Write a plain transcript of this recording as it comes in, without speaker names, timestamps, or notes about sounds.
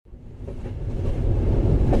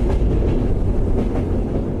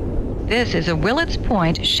This is a Willets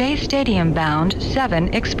Point Shea Stadium bound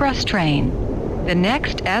 7 express train. The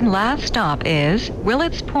next and last stop is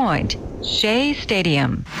Willets Point, Shea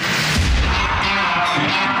Stadium.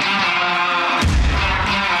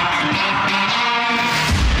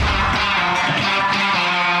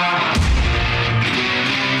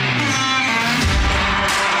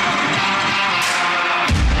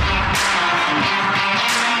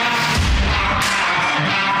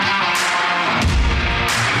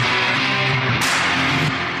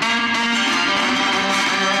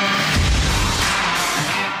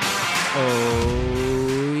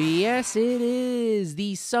 Yes, it is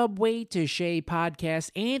the Subway to Shea podcast.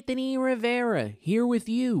 Anthony Rivera here with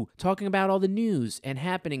you, talking about all the news and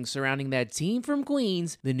happenings surrounding that team from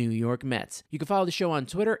Queens, the New York Mets. You can follow the show on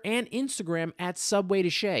Twitter and Instagram at Subway to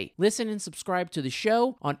Shea. Listen and subscribe to the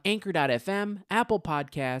show on Anchor.fm, Apple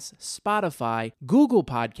Podcasts, Spotify, Google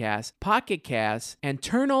Podcasts, Pocket Casts, and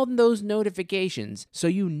turn on those notifications so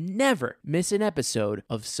you never miss an episode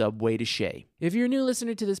of Subway to Shea. If you're a new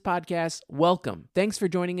listener to this podcast, welcome. Thanks for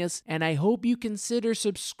joining us, and I hope you consider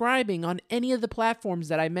subscribing on any of the platforms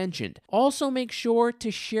that I mentioned. Also, make sure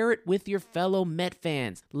to share it with your fellow Met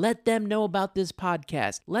fans. Let them know about this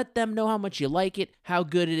podcast. Let them know how much you like it, how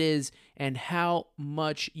good it is, and how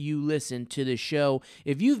much you listen to the show.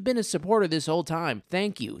 If you've been a supporter this whole time,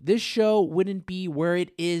 thank you. This show wouldn't be where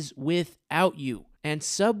it is without you. And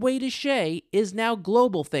Subway to Shea is now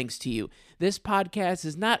global thanks to you. This podcast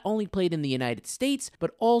is not only played in the United States,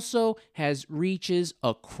 but also has reaches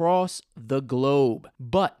across the globe.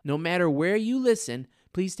 But no matter where you listen,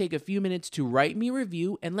 please take a few minutes to write me a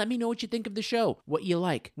review and let me know what you think of the show, what you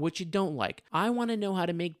like, what you don't like. I want to know how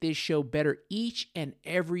to make this show better each and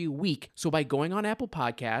every week. So by going on Apple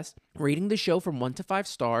Podcasts, rating the show from 1 to 5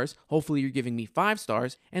 stars, hopefully you're giving me 5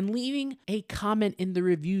 stars, and leaving a comment in the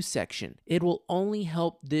review section. It will only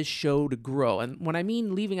help this show to grow. And when I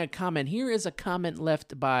mean leaving a comment, here is a comment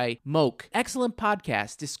left by Moke. Excellent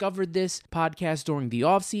podcast. Discovered this podcast during the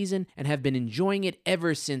off season and have been enjoying it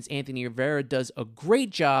ever since. Anthony Rivera does a great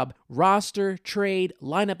job. Roster, trade,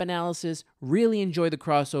 lineup analysis. Really enjoy the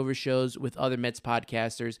crossover shows with other Mets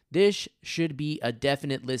podcasters. This should be a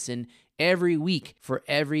definite listen every week for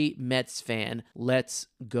every Mets fan. Let's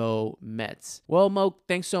go Mets. Well, Moke,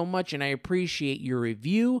 thanks so much, and I appreciate your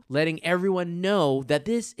review, letting everyone know that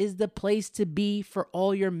this is the place to be for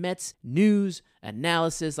all your Mets news,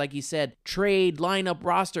 analysis, like you said, trade, lineup,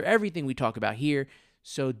 roster, everything we talk about here.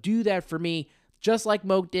 So do that for me, just like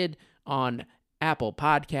Moke did on Apple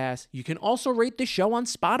Podcasts. You can also rate the show on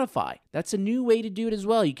Spotify. That's a new way to do it as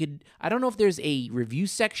well. You could, I don't know if there's a review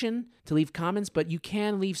section to leave comments, but you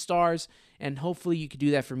can leave stars, and hopefully you could do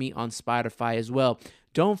that for me on Spotify as well.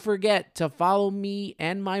 Don't forget to follow me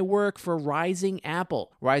and my work for Rising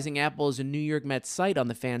Apple. Rising Apple is a New York Mets site on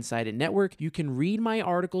the Fansided Network. You can read my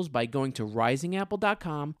articles by going to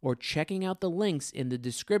risingapple.com or checking out the links in the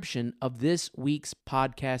description of this week's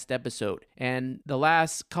podcast episode. And the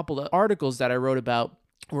last couple of articles that I wrote about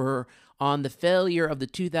were on the failure of the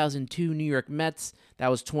 2002 New York Mets. That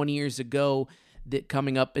was 20 years ago. That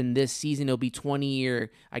coming up in this season, it'll be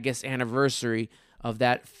 20-year, anniversary of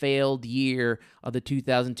that failed year of the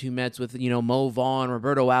 2002 Mets with, Mo Vaughn,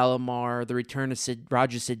 Roberto Alomar, the return of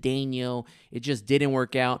Roger Cedeno. It just didn't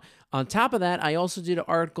work out. On top of that, I also did an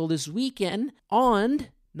article this weekend on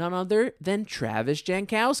none other than Travis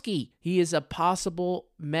Jankowski. He is a possible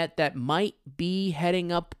Met that might be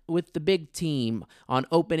heading up with the big team on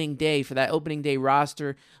opening day for that opening day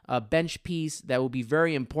roster, a bench piece that will be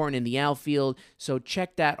very important in the outfield. So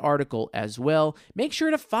check that article as well. Make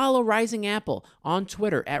sure to follow Rising Apple on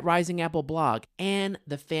Twitter at Rising Apple Blog and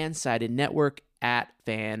the Fansided Network at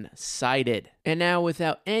Fansided. And now,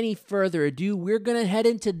 without any further ado, we're going to head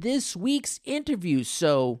into this week's interview.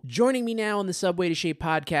 So, joining me now on the Subway to Shea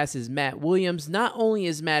podcast is Matt Williams. Not only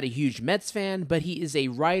is Matt a huge Mets fan, but he is a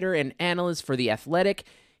writer and analyst for The Athletic.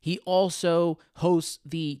 He also hosts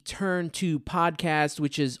the Turn 2 podcast,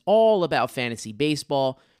 which is all about fantasy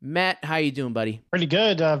baseball. Matt, how you doing, buddy? Pretty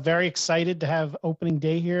good. Very excited to have opening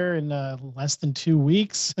day here in less than 2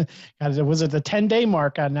 weeks. It was at the 10-day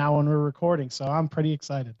mark now when we're recording, so I'm pretty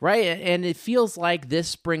excited. Right, and it feels like this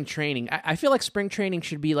spring training. I feel like spring training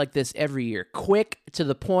should be like this every year. Quick, to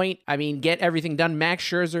the point. I mean, get everything done. Max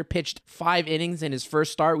Scherzer pitched 5 innings in his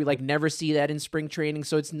first start. We never see that in spring training,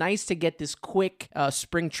 so it's nice to get this quick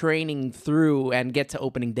spring training through and get to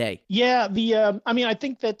opening day. Yeah, I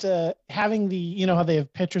think that having how they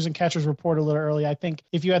have pitched pitchers and catchers report a little early. I think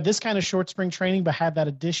if you had this kind of short spring training, but had that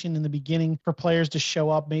addition in the beginning for players to show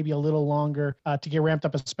up maybe a little longer to get ramped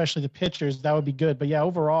up, especially the pitchers, that would be good. But yeah,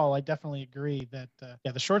 overall, I definitely agree that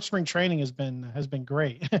the short spring training has been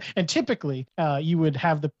great. And typically, you would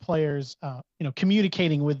have the players,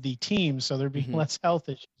 communicating with the team, so there'd be less health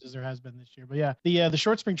issues as there has been this year. But yeah, the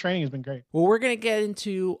short spring training has been great. Well, we're going to get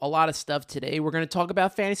into a lot of stuff today. We're going to talk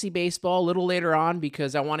about fantasy baseball a little later on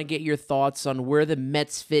because I want to get your thoughts on where the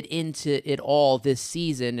Mets fit into it all this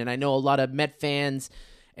season. And I know a lot of Met fans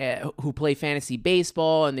who play fantasy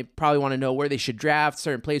baseball, and they probably want to know where they should draft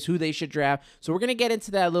certain players, who they should draft. So we're going to get into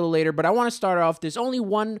that a little later, but I want to start off. There's only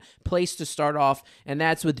one place to start off, and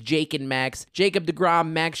that's with Jake and Max. Jacob deGrom,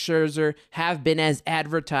 Max Scherzer have been as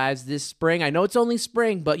advertised this spring. I know it's only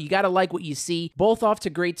spring, but you got to like what you see. Both off to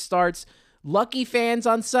great starts. Lucky fans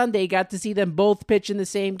on Sunday got to see them both pitch in the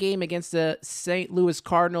same game against the St. Louis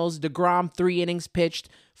Cardinals. DeGrom, 3 innings pitched,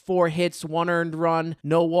 4 hits, 1 earned run,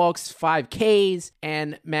 no walks, 5 Ks.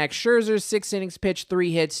 And Max Scherzer, 6 innings pitched,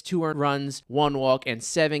 3 hits, 2 earned runs, 1 walk, and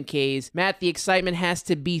 7 Ks. Matt, the excitement has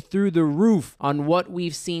to be through the roof on what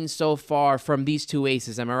we've seen so far from these two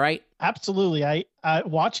aces. Am I right? Absolutely.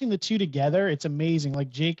 Watching the two together, it's amazing. Like,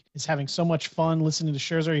 Jake is having so much fun listening to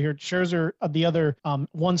Scherzer. You heard Scherzer the other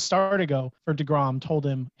one start ago for DeGrom told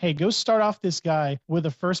him, hey, go start off this guy with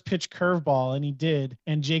a first pitch curveball. And he did.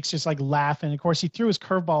 And Jake's just like laughing. Of course, he threw his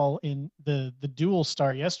curveball in the dual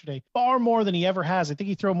start yesterday, far more than he ever has. I think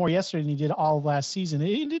he threw more yesterday than he did all of last season.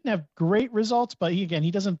 He didn't have great results, but he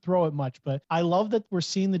doesn't throw it much. But I love that we're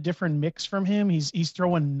seeing the different mix from him. He's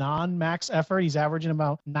throwing non-max effort. He's averaging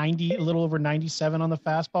about 90, a little over 97 on the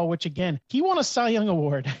fastball, which again, he won a Cy Young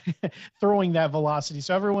Award throwing that velocity.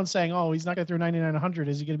 So everyone's saying, oh, he's not going to throw 99, 100.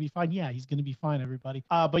 Is he going to be fine? Yeah, he's going to be fine, everybody.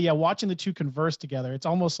 But yeah, watching the two converse together, it's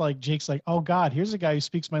almost like Jake's like, oh God, here's a guy who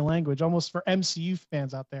speaks my language. Almost for MCU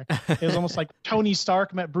fans out there. It was almost like Tony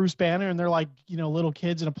Stark met Bruce Banner and they're like, little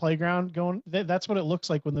kids in a playground going, that's what it looks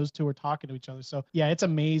like when those two are talking to each other. So yeah, it's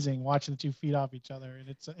amazing watching the two feed off each other, and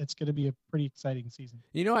it's going to be a pretty exciting season.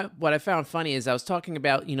 You know what I found funny is I was talking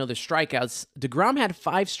about, the strikeouts. DeGrom had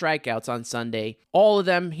 5 strikeouts on Sunday. All of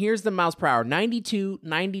them, here's the miles per hour, 92,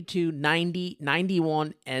 92, 90,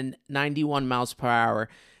 91, and 91 miles per hour.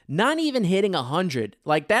 Not even hitting 100.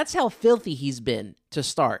 Like, that's how filthy he's been to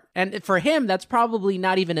start. And for him, that's probably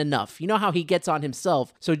not even enough. You know how he gets on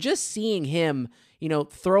himself. So just seeing him,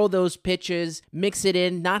 throw those pitches, mix it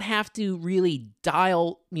in, not have to really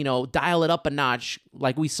dial it up a notch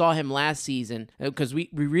like we saw him last season, because we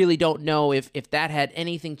really don't know if that had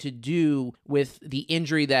anything to do with the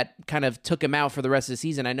injury that kind of took him out for the rest of the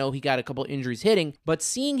season. I know he got a couple injuries hitting, but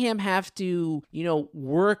seeing him have to,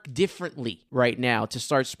 work differently right now to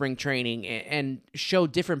start spring training and show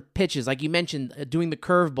different pitches, like you mentioned, doing the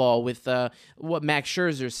curveball with what Max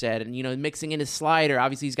Scherzer said, and, mixing in his slider.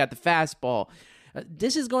 Obviously, he's got the fastball.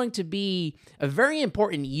 This is going to be a very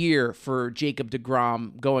important year for Jacob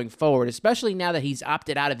deGrom going forward, especially now that he's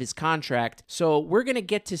opted out of his contract. So we're going to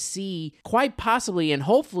get to see quite possibly and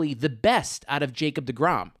hopefully the best out of Jacob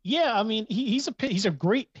deGrom. Yeah, I mean, he's a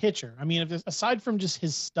great pitcher. I mean, aside from just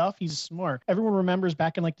his stuff, he's smart. Everyone remembers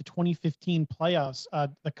back in like the 2015 playoffs,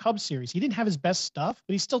 the Cubs series. He didn't have his best stuff,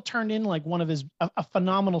 but he still turned in like one of a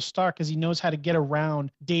phenomenal start because he knows how to get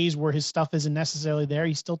around days where his stuff isn't necessarily there.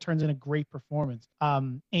 He still turns in a great performance.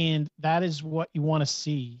 And that is what you want to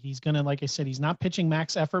see. He's going to, like I said, he's not pitching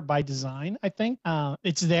max effort by design, I think.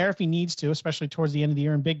 It's there if he needs to, especially towards the end of the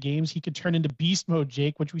year in big games. He could turn into beast mode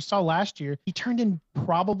Jake, which we saw last year. He turned in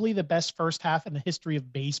probably the best first half in the history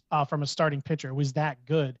of baseball from a starting pitcher. It was that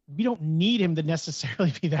good. We don't need him to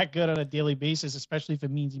necessarily be that good on a daily basis, especially if it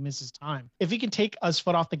means he misses time. If he can take his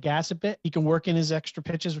foot off the gas a bit, he can work in his extra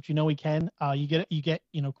pitches, which he can. You get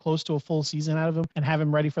close to a full season out of him and have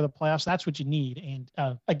him ready for the playoffs. That's what you need.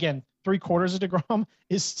 And again, 3/4 of DeGrom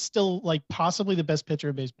is still like possibly the best pitcher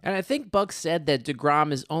in baseball. And I think Buck said that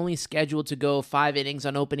DeGrom is only scheduled to go 5 innings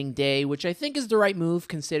on opening day, which I think is the right move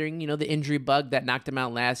considering, the injury bug that knocked him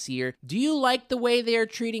out last year. Do you like the way they're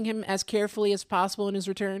treating him as carefully as possible in his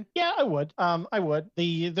return? Yeah, I would.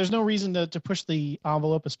 There's no reason to push the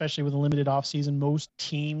envelope, especially with a limited offseason. Most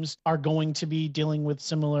teams are going to be dealing with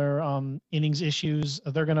similar innings issues.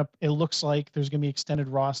 It looks like there's going to be extended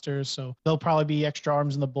rosters, so there'll probably be extra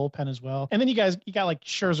arms in the bullpen as well. And then you got like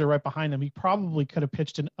Scherzer right behind him. He probably could have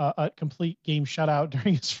pitched a complete game shutout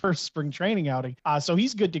during his first spring training outing. So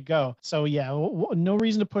he's good to go. So yeah, no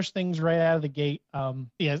reason to push things right out of the gate.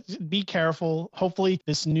 Yeah, be careful. Hopefully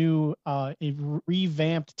this new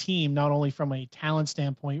revamped team, not only from a talent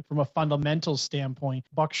standpoint, from a fundamental standpoint,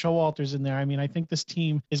 Buck Showalter's in there. I mean, I think this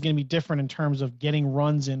team is going to be different in terms of getting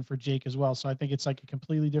runs in for Jake as well. So I think it's like a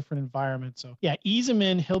completely different environment. So yeah, ease him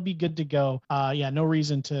in. He'll be good to go. Yeah, no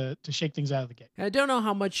reason to shake things out of the gate. I don't know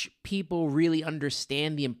how much people really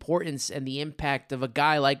understand the importance and the impact of a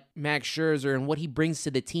guy like Max Scherzer and what he brings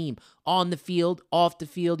to the team on the field, off the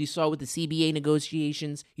field. You saw it with the CBA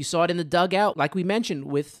negotiations. You saw it in the dugout, like we mentioned,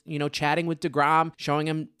 with, chatting with DeGrom, showing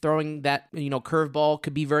him throwing that, curveball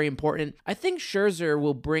could be very important. I think Scherzer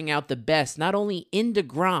will bring out the best, not only in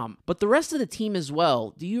DeGrom, but the rest of the team as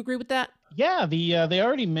well. Do you agree with that? Yeah, they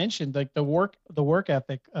already mentioned like the work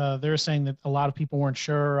ethic. They're saying that a lot of people weren't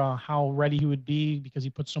sure how ready he would be because he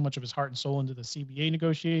put so much of his heart and soul into the CBA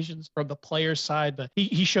negotiations from the players' side, but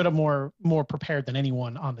he showed up more prepared than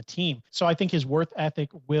anyone on the team. So I think his work ethic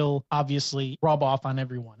will obviously rub off on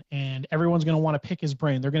everyone, and everyone's going to want to pick his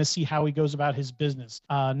brain. They're going to see how he goes about his business,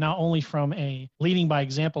 not only from a leading by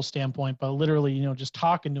example standpoint, but literally, just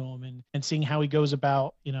talking to him and seeing how he goes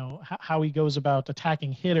about, how he goes about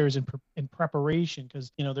attacking hitters and in preparation,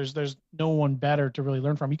 because there's no one better to really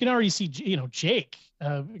learn from. You can already see Jake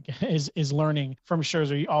is learning from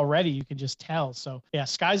Scherzer already. You can just tell. So yeah,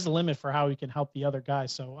 sky's the limit for how he can help the other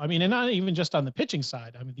guys. So I mean, and not even just on the pitching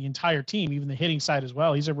side. I mean, the entire team, even the hitting side as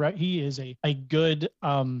well. He is a good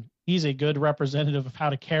he's a good representative of how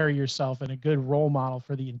to carry yourself and a good role model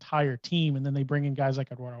for the entire team. And then they bring in guys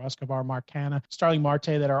like Eduardo Escobar, Mark Canha, Starling Marte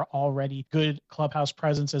that are already good clubhouse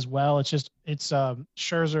presence as well. It's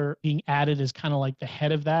Scherzer being added as kind of like the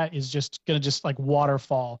head of that is just going to just like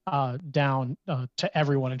waterfall down to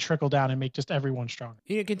everyone and trickle down and make just everyone stronger.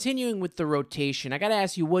 Continuing with the rotation, I got to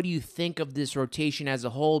ask you, what do you think of this rotation as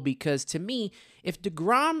a whole? Because to me, if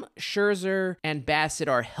DeGrom, Scherzer, and Bassett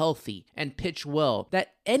are healthy and pitch well,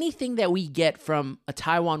 that anything that we get from a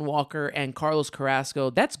Taijuan Walker and Carlos Carrasco,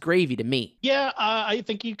 that's gravy to me. Yeah, I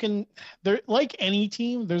think you can. Like any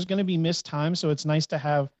team, there's going to be missed time, so it's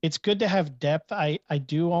good to have depth. I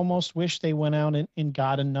do almost wish they went out and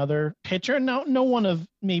got another pitcher. No one of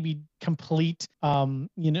maybe complete, no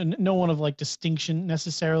one of like distinction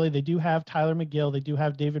necessarily. They do have Tyler McGill. They do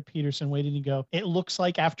have David Peterson waiting to go. It looks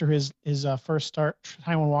like after his first start,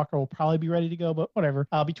 Taijuan Walker will probably be ready to go, but whatever.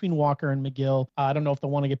 Between Walker and McGill, I don't know if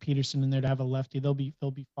they'll want to get Peterson in there to have a lefty. They'll be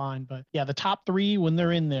fine. But yeah, the top three, when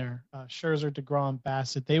they're in there, Scherzer, DeGrom,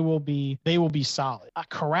 Bassett, they will be solid.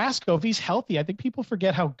 Carrasco, if he's healthy, I think people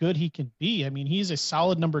forget how good he can be. I mean, he's a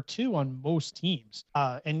solid number 2 on most teams.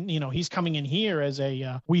 And he's coming in here as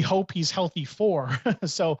we hope he's healthy 4.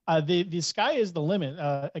 So the sky is the limit.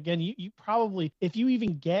 Again, you probably, if you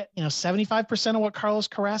even get 75% of what Carlos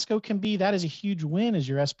Carrasco can be, that is a huge win as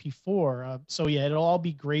your SP4. So yeah, it'll all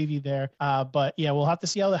be gravy there. But yeah, we'll have to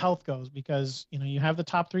see how the health goes, because you have the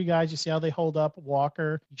top 3 guys. You see how they hold up.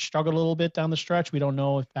 Walker, he struggled a little bit down the stretch. We don't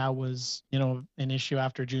know if that was an issue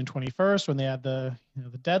after June 21st when they had the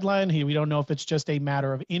deadline. We don't know if it's just a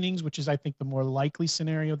matter of innings, which is, I think, the more likely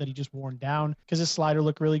scenario, that he just worn down, because his slider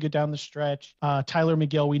looked really good down the stretch. Tyler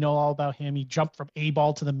McGill, we know all about him. He jumped from A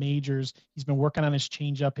ball to the majors. He's been working on his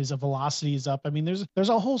changeup. His velocity is up. I mean, there's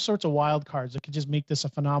a whole sorts of wild cards that could just make this a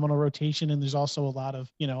phenomenal rotation. And there's also a lot of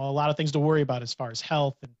things to worry about as far as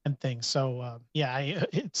health and things. So yeah,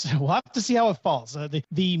 we'll have to see how it falls.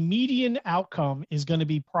 The median outcome is going to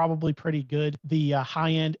be probably pretty good. The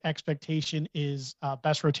high end expectation is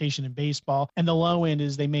best rotation in baseball, and the low end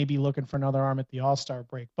is they may be looking for another arm at the All-Star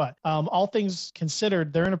break. But all things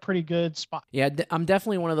considered, they're in a pretty good spot. Yeah, I'm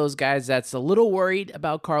definitely one of those guys that's a little worried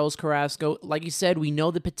about Carlos Carrasco. Like you said, we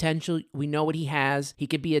know the potential. We know what he has. He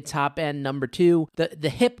could be a top-end number 2. The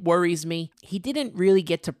hip worries me. He didn't really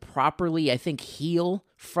get to properly, I think, heal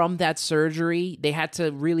from that surgery. They had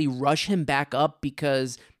to really rush him back up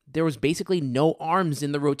because there was basically no arms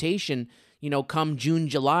in the rotation. Come June,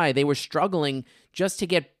 July, they were struggling just to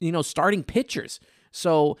get, starting pitchers.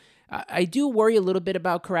 So I do worry a little bit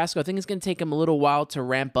about Carrasco. I think it's going to take him a little while to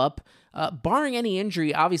ramp up. Barring any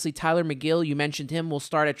injury, obviously Tyler McGill, you mentioned him, will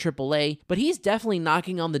start at AAA, but he's definitely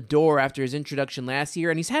knocking on the door after his introduction last year,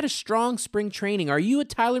 and he's had a strong spring training. Are you a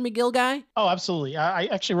Tyler McGill guy? Oh, absolutely. I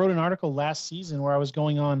actually wrote an article last season where I was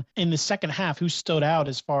going on in the second half who stood out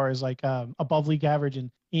as far as like above league average and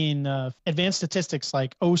in advanced statistics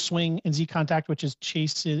like O swing and Z contact, which is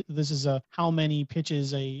chase. This is how many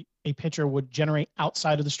pitches a a pitcher would generate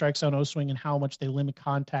outside of the strike zone O swing and how much they limit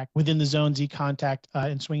contact within the zone Z contact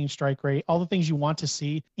and swinging strike rate, all the things you want to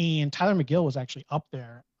see. And Tyler McGill was actually up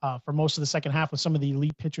there for most of the second half with some of the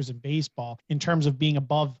elite pitchers in baseball in terms of being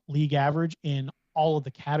above league average in all of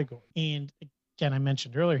the categories. And again, I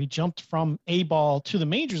mentioned earlier, he jumped from A ball to the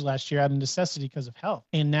majors last year out of necessity because of health.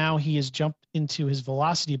 And now he has jumped into his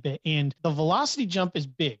velocity a bit. And the velocity jump is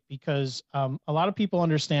big because a lot of people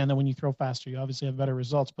understand that when you throw faster, you obviously have better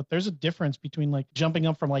results. But there's a difference between like jumping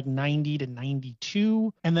up from like 90 to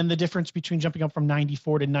 92, and then the difference between jumping up from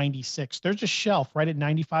 94 to 96. There's a shelf right at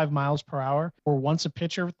 95 miles per hour, where once a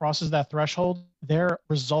pitcher crosses that threshold, their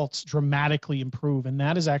results dramatically improve. And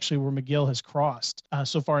that is actually where McGill has crossed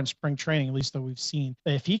so far in spring training, at least that we've seen.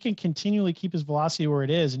 If he can continually keep his velocity where it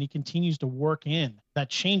is and he continues to work in that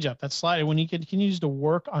changeup, that slider, when he continues to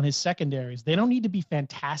work on his secondaries, they don't need to be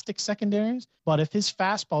fantastic secondaries, but if his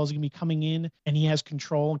fastball is going to be coming in and he has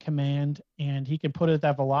control and command and he can put it at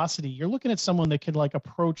that velocity, you're looking at someone that could like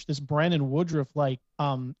approach this Brandon Woodruff, like,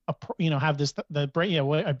 have this, a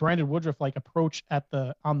Brandon Woodruff like approach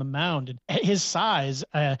on the mound. And at his size,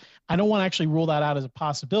 I don't want to actually rule that out as a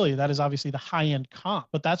possibility. That is obviously the high end comp,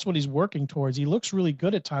 but that's what he's working towards. He looks really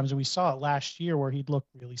good at times. And we saw it last year where he'd look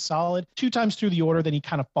really solid 2 times through the order, then he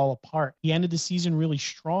kind of fall apart. He ended the season really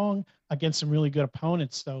strong against some really good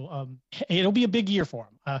opponents. So it'll be a big year for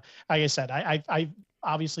him. Like I said, I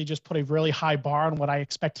obviously just put a really high bar on what I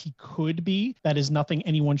expect he could be. That is nothing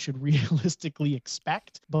anyone should realistically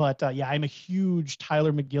expect. But I'm a huge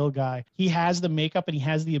Tyler McGill guy. He has the makeup and he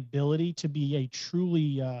has the ability to be a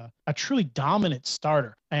truly dominant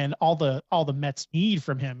starter. And all the Mets need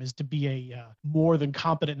from him is to be a more than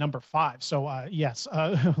competent number 5. So yes,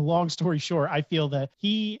 long story short, I feel that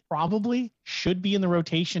he probably should be in the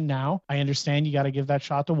rotation now. I understand you got to give that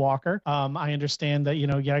shot to Walker. I understand that, you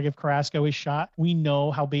got to give Carrasco his shot. We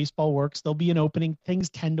know how baseball works. There'll be an opening. Things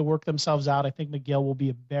tend to work themselves out. I think McGill will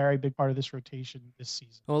be a very big part of this rotation this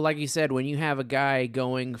season. Well, like you said, when you have a guy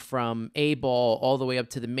going from A ball all the way up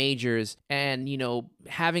to the majors and,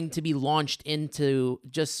 having to be launched into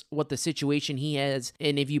just what the situation he has,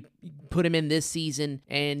 and if you put him in this season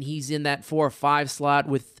and he's in that 4 or 5 slot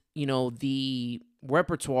with, the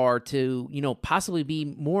repertoire to, possibly be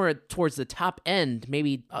more towards the top end,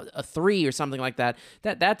 maybe a 3 or something like that,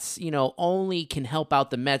 that's, only can help out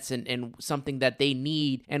the Mets and something that they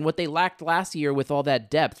need and what they lacked last year with all that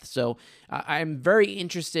depth. So I'm very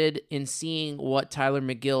interested in seeing what Tyler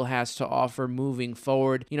McGill has to offer moving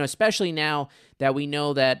forward, especially now that we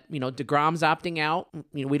know that, DeGrom's opting out.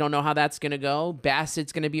 We don't know how that's going to go.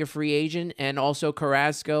 Bassett's going to be a free agent, and also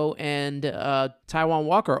Carrasco and Taijuan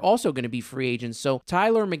Walker are also going to be free agents. So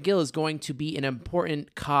Tyler McGill is going to be an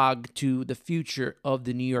important cog to the future of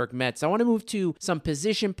the New York Mets. I want to move to some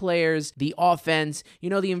position players, the offense.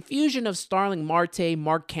 The infusion of Starling Marte,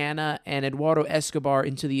 Mark Canha, and Eduardo Escobar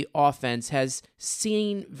into the offense has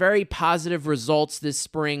seen very positive results this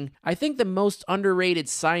spring. I think the most underrated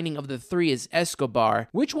signing of the 3 is Escobar.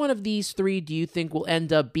 Which one of these 3 do you think will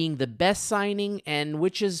end up being the best signing, and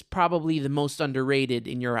which is probably the most underrated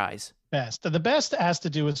in your eyes? The best has to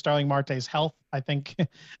do with Starling Marte's health. I think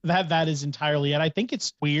that is entirely it. I think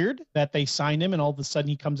it's weird that they signed him and all of a sudden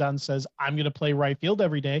he comes out and says, I'm going to play right field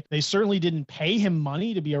every day. They certainly didn't pay him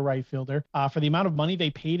money to be a right fielder. For the amount of money they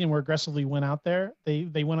paid and were aggressively went out there,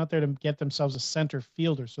 they went out there to get themselves a center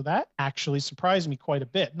fielder. So that actually surprised me quite a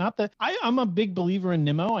bit. Not that I'm a big believer in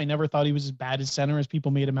Nimmo. I never thought he was as bad as center as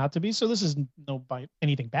people made him out to be. So this is no by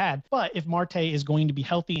anything bad. But if Marte is going to be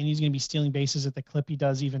healthy and he's going to be stealing bases at the clip he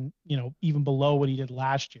does, even below what he did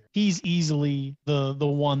last year, he's easily the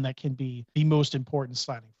one that can be the most important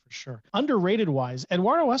signing for sure. Underrated wise,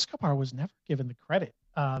 Eduardo Escobar was never given the credit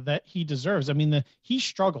that he deserves. I mean, he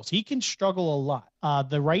struggles. He can struggle a lot.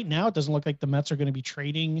 Right now, it doesn't look like the Mets are going to be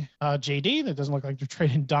trading JD. It doesn't look like they're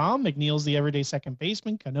trading Dom. McNeil's the everyday second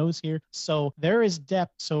baseman. Cano's here. So there is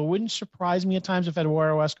depth. So it wouldn't surprise me at times if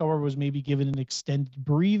Eduardo Escobar was maybe given an extended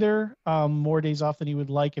breather, more days off than he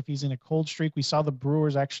would like if he's in a cold streak. We saw the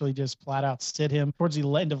Brewers actually just flat out sit him towards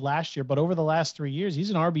the end of last year. But over the last 3 years,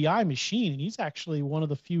 he's an RBI machine, and he's actually one of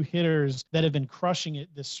the few hitters that have been crushing it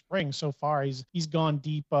this spring so far. He's gone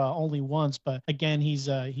deep only once, but again, he's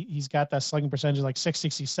got that slugging percentage like like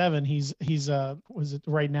 667. He's was it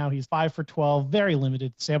right now? He's 5 for 12, very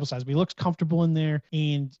limited sample size, but he looks comfortable in there.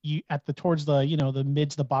 And you at the towards the the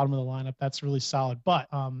mid to the bottom of the lineup, that's really solid. But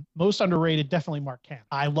most underrated, definitely Mark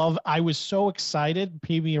Canha. I was so excited,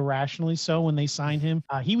 maybe irrationally so, when they signed him.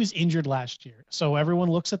 He was injured last year, so everyone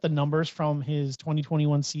looks at the numbers from his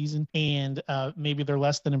 2021 season, and maybe they're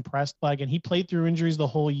less than impressed. But again, he played through injuries the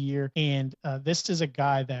whole year, and this is a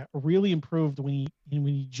guy that really improved when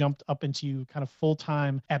he jumped up into kind of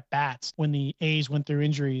full-time at bats when the A's went through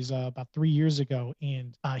injuries about 3 years ago.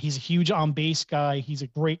 And he's a huge on-base guy. He's a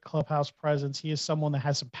great clubhouse presence. He is someone that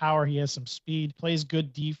has some power. He has some speed, plays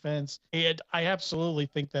good defense. And I absolutely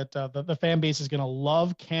think that the fan base is going to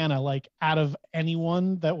love Canha. Like, out of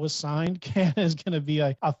anyone that was signed, Canha is going to be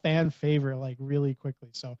a fan favorite, like, really quickly.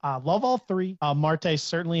 So love all three. Marte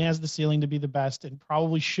certainly has the ceiling to be the best, and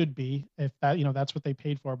probably should be, if that that's what they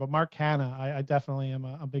paid for. But Mark Canha, I definitely am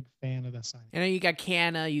a big fan of that signing. I know you got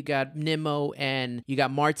Canha, you got Nimmo, and you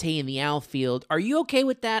got Marte in the outfield. Are you okay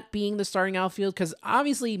with that being the starting outfield? Because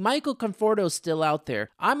obviously Michael Conforto's still out there.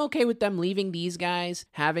 I'm okay with them leaving these guys,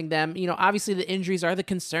 having them, obviously the injuries are the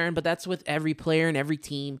concern, but that's with every player and every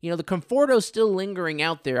team. The Conforto's still lingering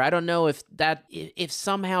out there. I don't know if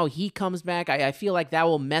somehow he comes back. I feel like that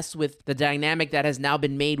will mess with the dynamic that has now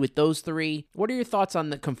been made with those three. What are your thoughts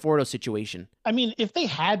on the Conforto situation? I mean, if they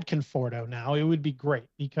had Conforto now, it would be great,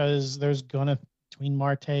 because there's between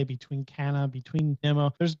Marte, between Canha, between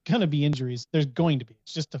Nimmo, there's gonna be injuries. There's going to be.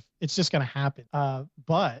 It's just gonna happen.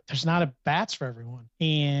 But there's not a bats for everyone,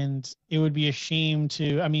 and it would be a shame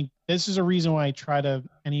to. I mean, this is a reason why I try to,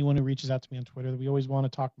 anyone who reaches out to me on Twitter, that we always want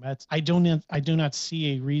to talk Mets. I do not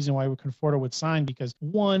see a reason why Conforto would sign, because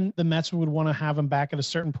one, the Mets would want to have him back at a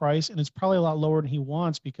certain price, and it's probably a lot lower than he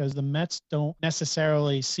wants, because the Mets don't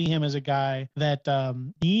necessarily see him as a guy that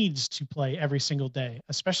needs to play every single day,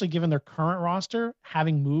 especially given their current roster,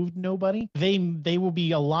 having moved nobody. They will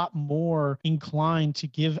be a lot more inclined to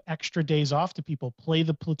give extra days off to people, play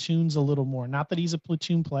the platoons a little more. Not that he's a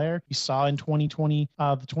platoon player. You saw in 2020,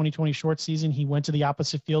 the 2020 short season, he went to the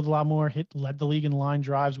opposite field a lot more, led the league in line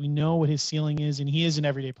drives. We know what his ceiling is, and he is an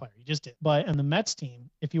everyday player. He just did. But on the Mets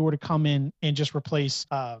team, if you were to come in and just replace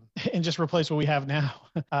what we have now,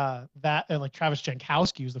 like Travis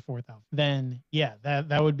Jankowski was the fourth out, then yeah,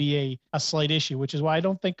 that would be a slight issue, which is why I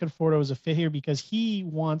don't think Conforto is a fit here, because he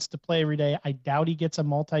wants to play every day. I doubt he gets a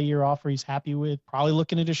multi-year offer he's happy with. Probably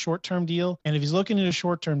looking at a short-term deal. And if he's looking at a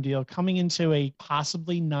short-term deal, coming into a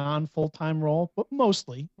possibly non-full-time role, but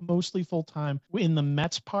mostly full-time in the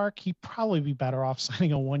Mets park, he'd probably be better off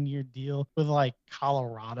signing a one-year deal with like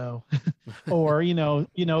Colorado or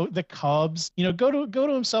the Cubs. Go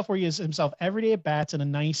to himself where he is himself every day at bats in a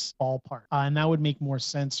nice ballpark, and that would make more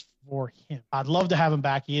sense for him. I'd love to have him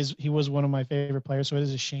back. He was one of my favorite players, so it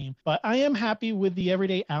is a shame. But I am happy with the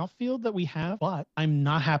everyday outfield that we have, but I'm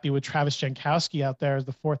not happy with Travis Jankowski out there as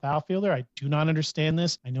the fourth outfielder. I do not understand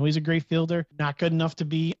this. I know he's a great fielder, not good enough to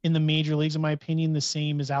be in the major leagues, in my opinion, the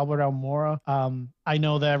same as Albert Almora. I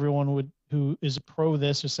know that everyone who is pro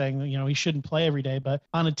this is saying, he shouldn't play every day, but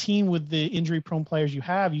on a team with the injury prone players you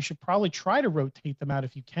have, you should probably try to rotate them out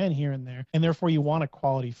if you can here and there. And therefore you want a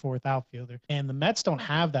quality fourth outfielder. And the Mets don't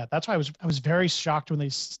have that. That's why I was very shocked when they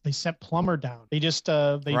sent Plummer down. They just,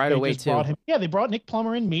 brought him. Yeah. They brought Nick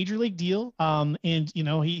Plummer in, major league deal. And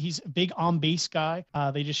he's a big on base guy.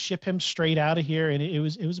 They just ship him straight out of here. And it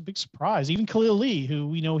was a big surprise. Even Khalil Lee, who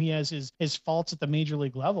we know he has his faults at the major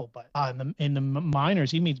league level, but in the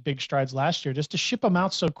minors, he made big strides last year. Just to ship him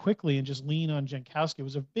out so quickly and just lean on Jankowski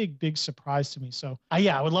was a big surprise to me. So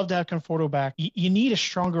I would love to have Conforto back. You need a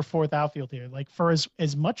stronger fourth outfield here. Like, for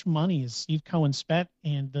as much money as Steve Cohen spent,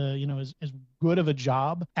 and as good of a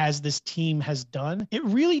job as this team has done, it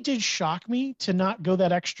really did shock me to not go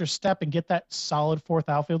that extra step and get that solid fourth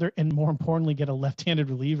outfielder, and more importantly, get a left-handed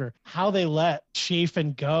reliever. How they let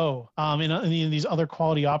Chafin go, and these other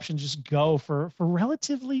quality options just go for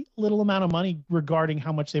relatively little amount of money regarding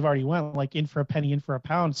how much they've already went, like in for a penny, in for a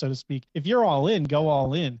pound, so to speak. If you're all in, go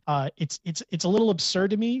all in. It's a little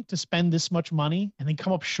absurd to me to spend this much money and then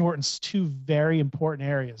come up short in two very important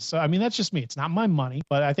areas. So, I mean, that's just me. It's not my money,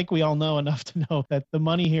 but I think we all know enough to know that the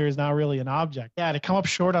money here is not really an object. Yeah, to come up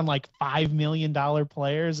short on like $5 million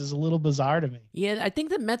players is a little bizarre to me. Yeah, I think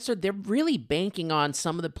the Mets they're really banking on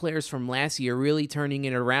some of the players from last year really turning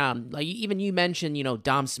it around. Like, even you mentioned,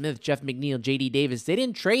 Dom Smith, Jeff McNeil, JD Davis, they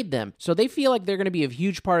didn't trade them. So they feel like they're going to be a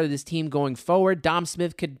huge part of this team team going forward. Dom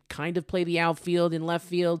Smith could kind of play the outfield and left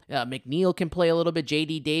field. McNeil can play a little bit.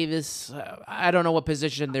 J.D. Davis, I don't know what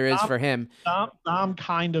position there is for him. Dom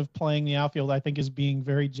kind of playing the outfield, I think, is being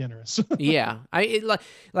very generous. Yeah.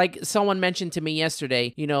 Like someone mentioned to me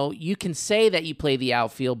yesterday, you can say that you play the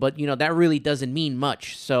outfield, but, that really doesn't mean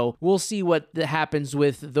much. So we'll see what happens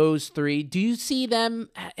with those three. Do you see them,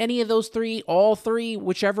 any of those three, all three,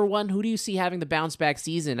 whichever one? Who do you see having the bounce back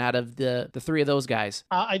season out of the three of those guys?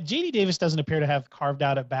 J.D. Davis doesn't appear to have carved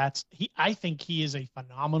out at bats. I think he is a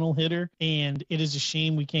phenomenal hitter, and it is a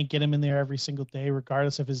shame we can't get him in there every single day,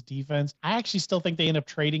 regardless of his defense. I actually still think they end up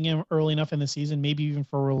trading him early enough in the season, maybe even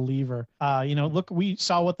for a reliever. Look, we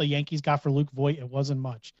saw what the Yankees got for Luke Voit. It wasn't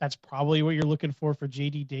much. That's probably what you're looking for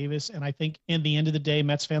J.D. Davis, and I think in the end of the day,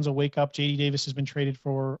 Mets fans will wake up. J.D. Davis has been traded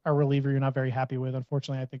for a reliever you're not very happy with.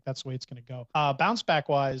 Unfortunately, I think that's the way it's going to go. Bounce back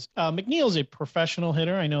wise, McNeil is a professional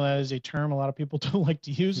hitter. I know that is a term a lot of people don't like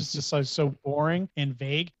to use. It's just so boring and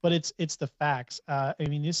vague, but it's the facts.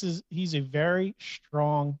 He's a very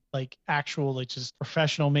strong, just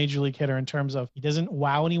professional major league hitter in terms of he doesn't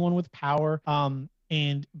wow anyone with power.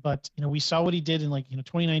 But we saw what he did in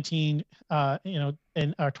 2019,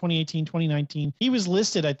 in 2018, 2019. He was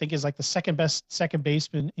listed, I think, as the second best second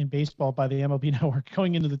baseman in baseball by the MLB Network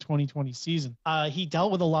going into the 2020 season. He dealt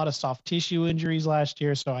with a lot of soft tissue injuries last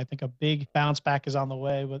year, so I think a big bounce back is on the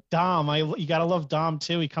way. But Dom, you got to love Dom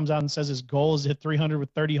too. He comes out and says his goal is to hit 300 with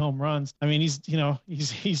 30 home runs. I mean, he's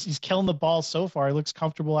killing the ball so far. He looks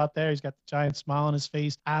comfortable out there. He's got the giant smile on his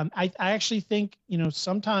face. I actually think,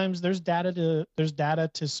 sometimes there's data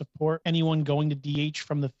to support anyone going to DH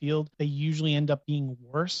from the field. They usually end up being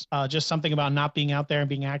worse. Just something about not being out there and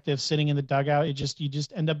being active, sitting in the dugout. You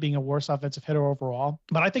just end up being a worse offensive hitter overall.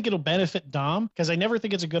 But I think it'll benefit Dom, because I never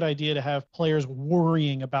think it's a good idea to have players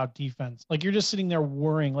worrying about defense. You're just sitting there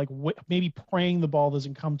worrying, maybe praying the ball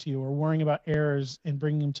doesn't come to you, or worrying about errors and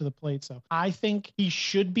bringing them to the plate. So I think he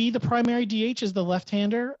should be the primary DH as the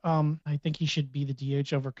left-hander. I think he should be the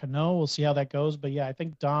DH over Cano. We'll see how that goes. But yeah, I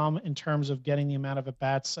think Dom, in terms of getting the amount of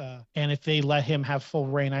at-bats, and if they let him have full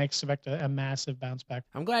reign, I expect a massive bounce back.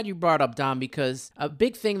 I'm glad you brought up Dom, because a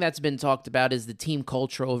big thing that's been talked about is the team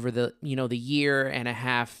culture over the year and a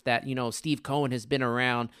half that, Steve Cohen has been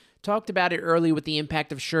around. Talked about it early with the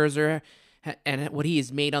impact of Scherzer and what he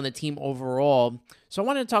has made on the team overall. So I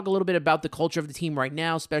wanted to talk a little bit about the culture of the team right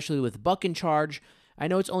now, especially with Buck in charge. I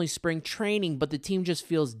know it's only spring training, but the team just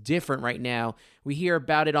feels different right now. We hear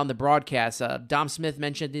about it on the broadcast. Dom Smith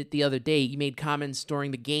mentioned it the other day. He made comments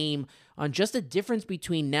during the game on just the difference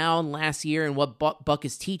between now and last year and what Buck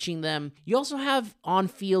is teaching them. You also have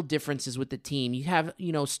on-field differences with the team. You have,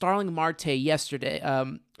 Starling Marte yesterday.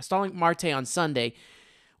 Starling Marte on Sunday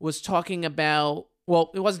was talking about,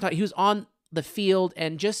 he wasn't talking, he was on the field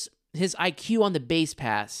and just his IQ on the base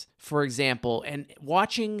pass, for example, and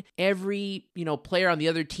watching every, player on the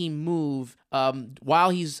other team move while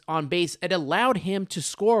he's on base, it allowed him to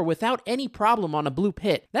score without any problem on a bloop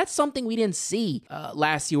hit. That's something we didn't see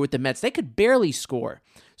last year with the Mets. They could barely score.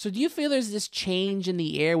 So do you feel there's this change in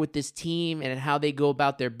the air with this team and how they go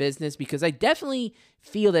about their business? Because I definitely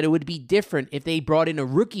feel that it would be different if they brought in a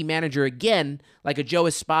rookie manager again, like a Joe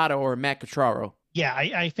Espada or a Matt Quatraro. Yeah,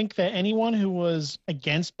 I think that anyone who was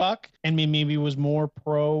against Buck and maybe was more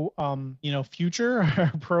pro, future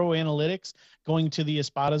or pro analytics going to the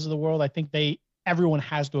Espadas of the world, I think everyone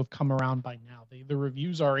has to have come around by now. The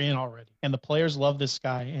reviews are in already, and the players love this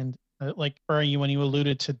guy. And when you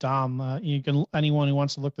alluded to Dom, anyone who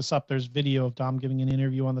wants to look this up, there's video of Dom giving an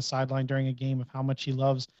interview on the sideline during a game of how much he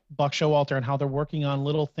loves Buck Showalter and how they're working on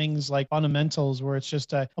little things like fundamentals, where it's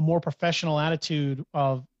just a more professional attitude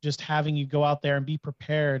of just having you go out there and be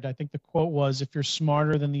prepared. I think the quote was, if you're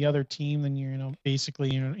smarter than the other team, then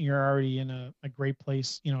you're already in a great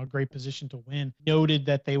place, a great position to win. Noted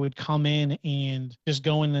that they would come in and just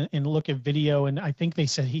go in and look at video. And I think he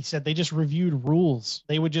said they just reviewed rules.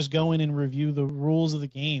 They would just go in and review the rules of the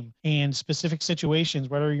game and specific situations,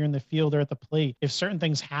 whether you're in the field or at the plate. If certain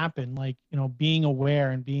things happen, being aware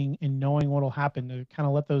and knowing what will happen, to kind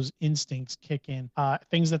of let those instincts kick in,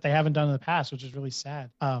 things that they haven't done in the past, which is really sad.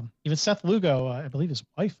 Even Seth Lugo, I believe his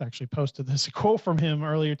wife actually posted this, a quote from him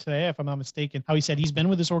earlier today, if I'm not mistaken, how he said he's been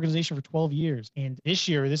with this organization for 12 years. And this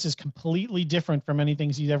year, this is completely different from anything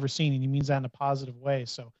he's ever seen. And he means that in a positive way.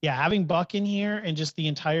 So yeah, having Buck in here and just the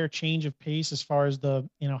entire change of pace as far as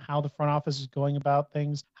how the front office is going about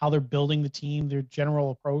things, how they're building the team, their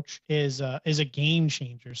general approach is a game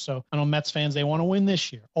changer. So I know Mets fans, they want to win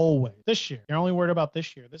this year, always. This year, you're only worried about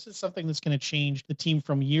this year. This is something that's going to change the team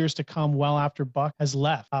from years to come, well after Buck has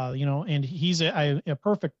left. Jeff, and he's a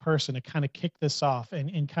perfect person to kind of kick this off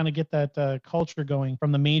and kind of get that culture going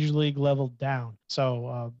from the major league level down.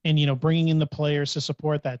 So, bringing in the players to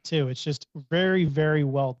support that too. It's just very, very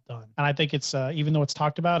well done. And I think it's, even though it's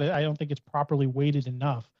talked about, I don't think it's properly weighted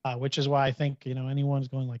enough, which is why I think, anyone's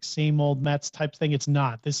going like same old Mets type thing. It's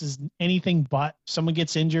not. This is anything but. Someone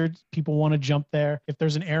gets injured, people want to jump there. If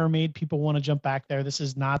there's an error made, people want to jump back there. This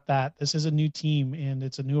is not that. This is a new team, and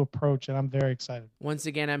it's a new approach, and I'm very excited. Once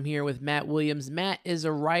again, I'm here with Matt Williams. Matt is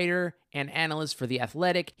a writer and analyst for The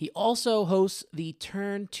Athletic. He also hosts the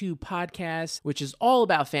Turn 2 podcast, which is all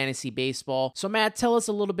about fantasy baseball. So Matt, tell us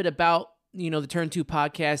a little bit about the Turn 2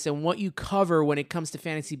 podcast and what you cover when it comes to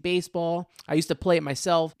fantasy baseball. I used to play it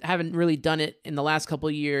myself. I haven't really done it in the last couple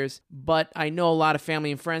of years, but I know a lot of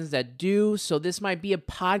family and friends that do. So this might be a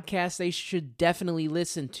podcast they should definitely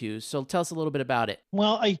listen to. So tell us a little bit about it.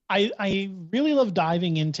 Well, I really love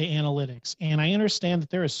diving into analytics, and I understand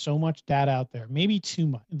that there is so much data out there, maybe too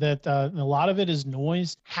much, that a lot of it is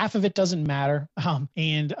noise. Half of it doesn't matter.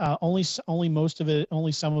 And only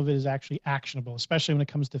some of it is actually actionable, especially when it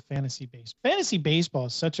comes to fantasy baseball. Fantasy baseball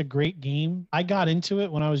is such a great game. I got into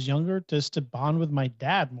it when I was younger just to bond with my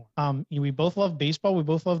dad more. We both love baseball. We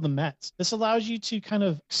both love the Mets. This allows you to kind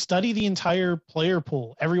of study the entire player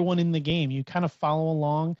pool, everyone in the game. You kind of follow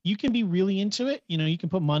along. You can be really into it. You can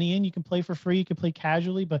put money in, you can play for free, you can play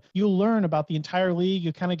casually, but you'll learn about the entire league.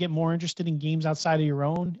 You kind of get more interested in games outside of your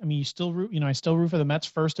own. I mean, you still root, I still root for the Mets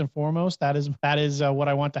first and foremost. That is what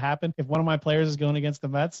I want to happen. If one of my players is going against the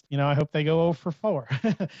Mets, I hope they go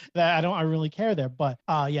 0-for-4. I really care there. But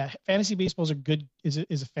fantasy baseball is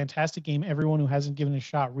a fantastic game. Everyone who hasn't given it a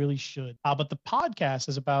shot really should. But the podcast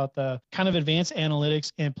is about the kind of advanced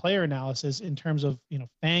analytics and player analysis in terms of,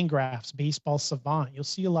 Fangraphs, Baseball Savant. You'll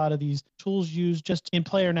see a lot of these tools used just in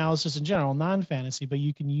player analysis in general, non-fantasy, but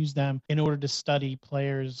you can use them in order to study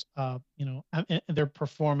players, their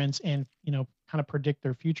performance and, kind of predict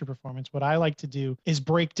their future performance. What I like to do is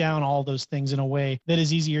break down all those things in a way that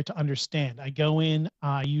is easier to understand. I go in,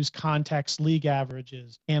 I use context, league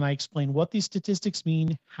averages, and I explain what these statistics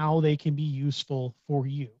mean, how they can be useful for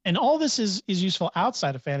you. And all this is useful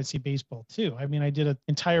outside of fantasy baseball too. I mean, I did an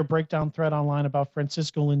entire breakdown thread online about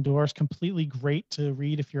Francisco Lindor. It's completely great to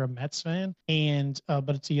read if you're a Mets fan, and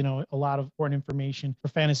but it's a lot of important information for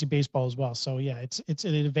fantasy baseball as well. So yeah, it's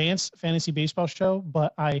an advanced fantasy baseball show,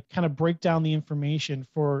 but I kind of break down the information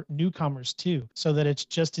for newcomers too, so that it's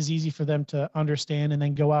just as easy for them to understand and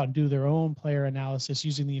then go out and do their own player analysis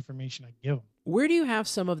using the information I give them. Where do you have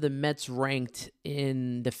some of the Mets ranked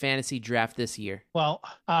in the fantasy draft this year? Well,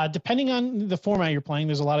 depending on the format you're playing,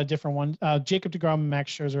 there's a lot of different ones. Jacob deGrom and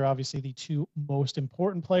Max Scherzer are obviously the two most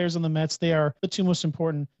important players on the Mets. They are the two most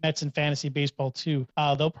important Mets in fantasy baseball too.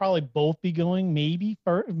 They'll probably both be going maybe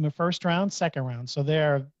in the first round, second round. So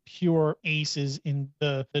they're pure aces in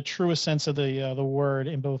the truest sense of the word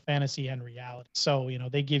in both fantasy and reality. So,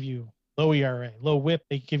 they give you low ERA, low WHIP.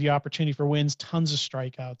 They give you opportunity for wins, tons of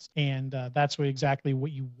strikeouts, and that's exactly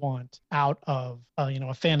what you want out of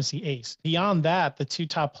a fantasy ace. Beyond that, the two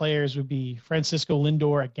top players would be Francisco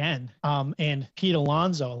Lindor again, and Pete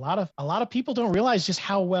Alonso. A lot of people don't realize just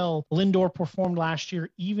how well Lindor performed last year,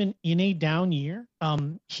 even in a down year.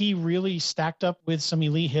 He really stacked up with some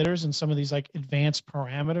elite hitters and some of these like advanced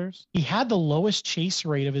parameters. He had the lowest chase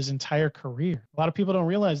rate of his entire career. A lot of people don't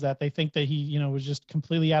realize that. They think that he, was just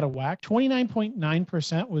completely out of whack.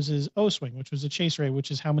 29.9% was his O swing, which was the chase rate,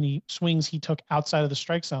 which is how many swings he took outside of the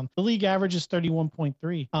strike zone. The league average is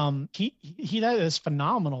 31.3. That is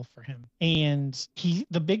phenomenal for him. And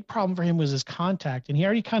the big problem for him was his contact. And he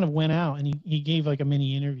already kind of went out and he gave like a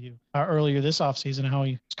mini interview earlier this offseason how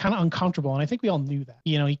he was kind of uncomfortable. And I think we all knew that.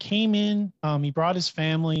 He came in, he brought his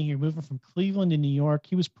family, he moved from Cleveland to New York.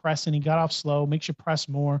 He was pressing, he got off slow, makes you press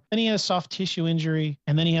more. Then he had a soft tissue injury,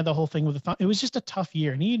 and then he had the whole thing with the thumb. It was just a tough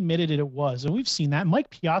year, and he admitted it was. And we've seen that. Mike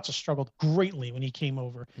Piazza struggled greatly when he came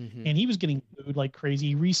over, and he was getting booed like crazy.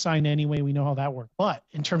 He re-signed anyway. We know how that worked. But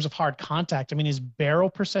in terms of hard contact, I mean, his barrel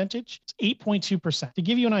percentage is 8.2%. To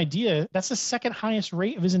give you an idea, that's the second highest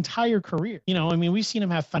rate of his entire career. We've seen him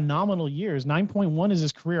have phenomenal years. 9.1 is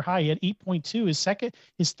his career high. He had 8.2.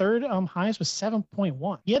 His third highest was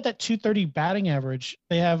 7.1. He had that 230 batting average.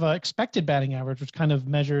 They have expected batting average, which kind of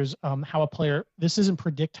measures how a player, this doesn't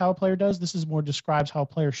predict how a player does. This is more describes how a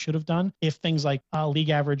player should have done if things like league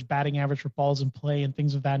average, batting average for balls in play and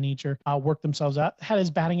things of that nature work themselves out. Had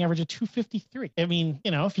his batting average at 253. I mean,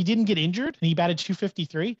 if he didn't get injured and he batted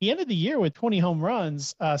 253, he ended the year with 20 home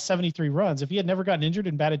runs, 73 runs. If he had never gotten injured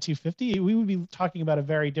and batted 250, we would be talking about a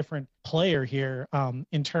very different player here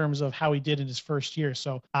in terms of how he did in his first year.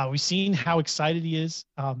 So we've seen how excited he is.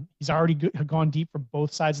 He's already gone deep for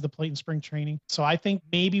both sides of the plate in spring training. So I think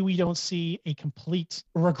maybe we don't see a complete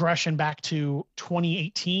regression back to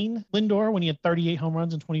 2018 Lindor when he had 38 home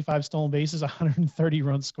runs and 25 stolen bases, 130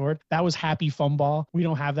 runs scored. That was happy fun ball. We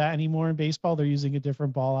don't have that anymore in baseball. They're using a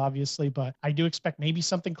different ball, obviously, but I do expect maybe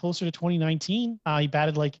something closer to 2019. He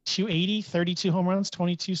batted like 280, 32 home runs,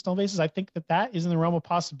 22 stolen bases. I think that is in the realm of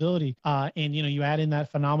possibility. And, you add in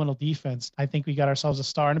that phenomenal defense. I think we got ourselves a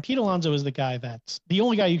star. And Pete Alonso is the guy that's the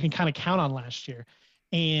only guy you can kind of count on last year.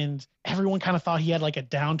 And everyone kind of thought he had like a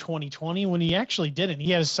down 2020 when he actually didn't.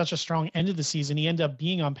 He had such a strong end of the season. He ended up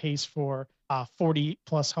being on pace for 40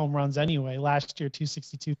 plus home runs anyway. Last year,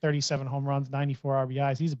 262, 37 home runs, 94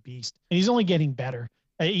 RBIs. He's a beast. And he's only getting better,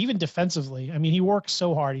 even defensively. I mean, he works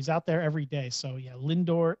so hard. He's out there every day. So, yeah,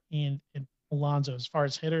 Lindor and Alonso, as far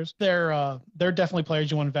as hitters, they're definitely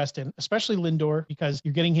players you want to invest in, especially Lindor, because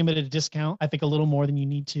you're getting him at a discount. I think a little more than you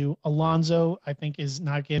need to. Alonso, I think, is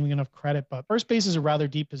not giving enough credit, but first base is a rather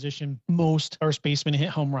deep position. Most first basemen hit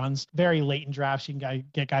home runs very late in drafts. You can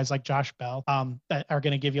get guys like Josh Bell that are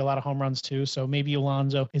going to give you a lot of home runs too. So maybe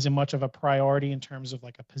Alonso isn't much of a priority in terms of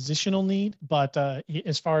like a positional need, but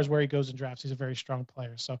as far as where he goes in drafts, he's a very strong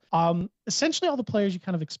player. So essentially all the players you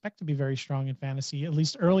kind of expect to be very strong in fantasy, at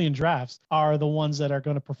least early in drafts, are the ones that are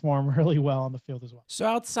going to perform really well on the field as well. So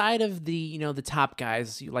outside of the top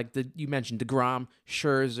guys, like you mentioned, DeGrom,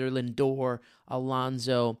 Scherzer, Lindor,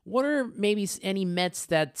 Alonso, what are maybe any Mets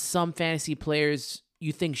that some fantasy players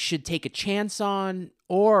you think should take a chance on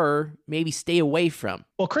or maybe stay away from?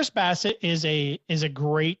 Well, Chris Bassett is a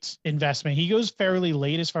great investment. He goes fairly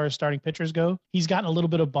late as far as starting pitchers go. He's gotten a little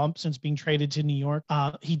bit of bump since being traded to New York.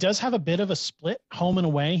 He does have a bit of a split home and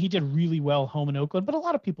away. He did really well home in Oakland, but a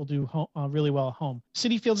lot of people do really well at home.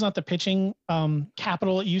 Citi Field's not the pitching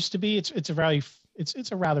capital it used to be. It's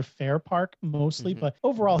a rather fair park mostly, but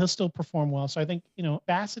overall he'll still perform well. So I think,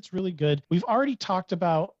 Bassett's really good. We've already talked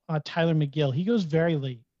about Tyler McGill. He goes very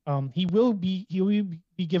late. He will be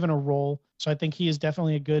given a role. So I think he is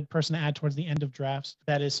definitely a good person to add towards the end of drafts.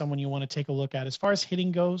 That is someone you want to take a look at. As far as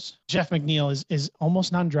hitting goes, Jeff McNeil is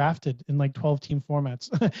almost non-drafted in like 12-team formats.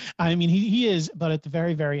 I mean, he is, but at the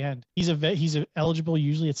very, very end, he's eligible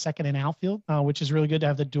usually at second and outfield, which is really good to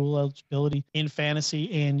have the dual eligibility in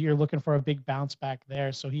fantasy. And you're looking for a big bounce back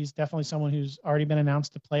there. So he's definitely someone who's already been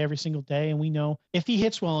announced to play every single day. And we know if he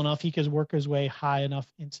hits well enough, he could work his way high enough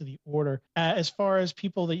into the order. As far as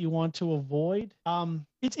people that you want to avoid,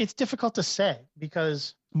 it's difficult to say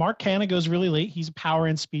because Mark Canha goes really late. He's a power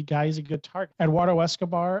and speed guy. He's a good target. Eduardo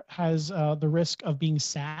Escobar has the risk of being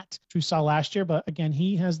sat, which we saw last year. But again,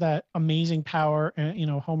 he has that amazing power and,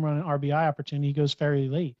 home run and RBI opportunity. He goes very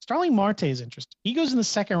late. Starling Marte is interesting. He goes in the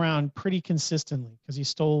second round pretty consistently because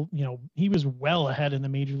he was well ahead in the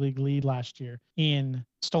major league lead last year in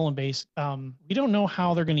stolen base. We don't know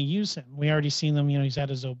how they're going to use him. We already seen them, he's had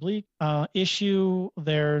his oblique issue.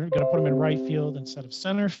 They're going to put him in right field instead of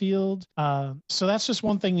center field. So that's just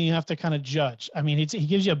one thing that you have to kind of judge. I mean, he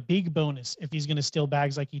gives you a big bonus if he's going to steal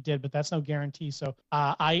bags like he did, but that's no guarantee. So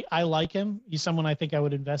I like him. He's someone I think I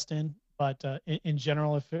would invest in. But in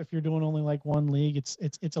general, if you're doing only like one league,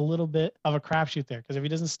 it's a little bit of a crapshoot there. Because if he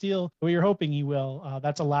doesn't steal what you're hoping he will,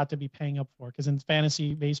 that's a lot to be paying up for. Because in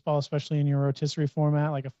fantasy baseball, especially in your rotisserie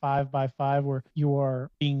format, like a 5x5, where you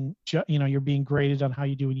are you're being graded on how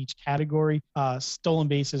you do in each category, stolen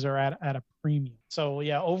bases are at a premium. So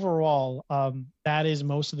yeah, overall, that is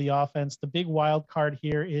most of the offense. The big wild card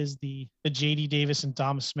here is the JD Davis and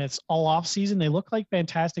Dom Smiths. All off season, they look like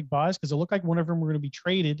fantastic buys because it looked like one of them were going to be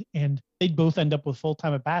traded and they'd both end up with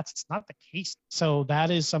full-time at bats. It's not the case. So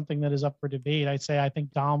that is something that is up for debate. I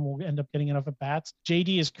think Dom will end up getting enough at bats.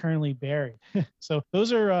 JD is currently buried. So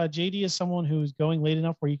those are JD is someone who's going late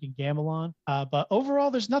enough where you can gamble on. But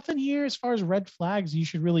overall, there's nothing here as far as red flags you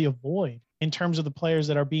should really avoid in terms of the players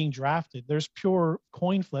that are being drafted. There's pure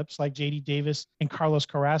coin flips like JD Davis and Carlos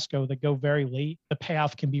Carrasco that go very late. The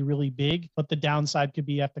payoff can be really big, but the downside could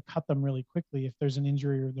be you have to cut them really quickly if there's an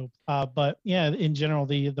injury or no. But yeah, in general,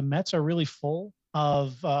 the Mets are really full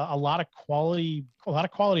of a lot of quality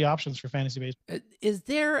options for fantasy baseball. Is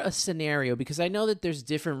there a scenario, because I know that there's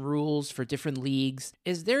different rules for different leagues,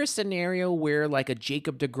 is there a scenario where like a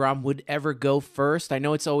Jacob deGrom would ever go first? I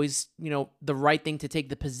know it's always, the right thing to take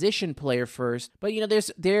the position player first, but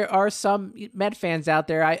there are some Met fans out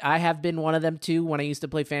there. I have been one of them too when I used to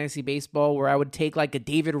play fantasy baseball, where I would take like a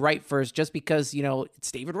David Wright first just because,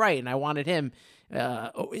 it's David Wright and I wanted him.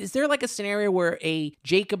 Is there like a scenario where a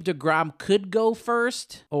Jacob deGrom could go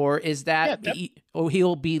first, or is that, or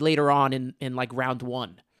he'll be later on in like round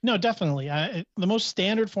one? No, definitely. The most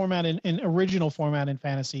standard format in original format in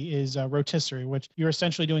fantasy is rotisserie, which you're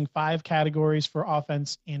essentially doing 5 categories for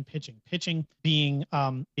offense and pitching. Pitching being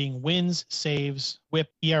wins, saves, WHIP,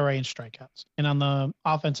 ERA, and strikeouts. And on the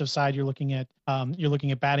offensive side, you're looking at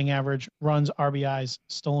batting average, runs, RBIs,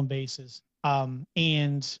 stolen bases.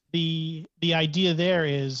 And the idea there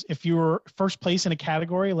is if you're first place in a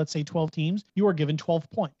category, let's say 12 teams, you are given 12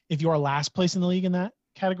 points. If you are last place in the league in that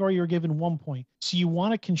category, you're given 1 point. So you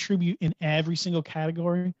want to contribute in every single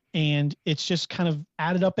category, and it's just kind of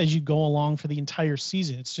added up as you go along for the entire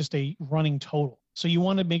season. It's just a running total. So you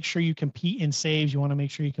want to make sure you compete in saves. You want to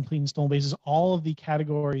make sure you compete in stolen bases. All of the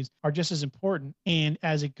categories are just as important. And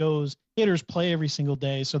as it goes, hitters play every single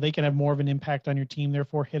day, so they can have more of an impact on your team.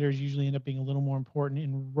 Therefore, hitters usually end up being a little more important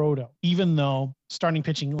in roto, even though starting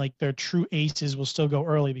pitching, like their true aces, will still go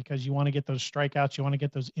early because you want to get those strikeouts. You want to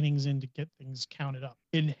get those innings in to get things counted up.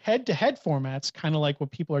 In head-to-head formats, kind of like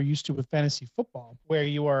what people are used to with fantasy football, where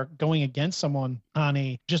you are going against someone on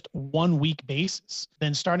a just 1 week basis,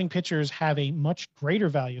 then starting pitchers have a much greater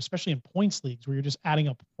value, especially in points leagues where you're just adding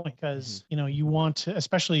up a point because, you want to,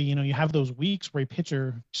 especially, you have those weeks where a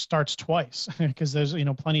pitcher starts twice because there's,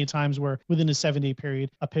 plenty of times where within a 7-day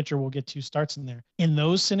period, a pitcher will get 2 starts in there. In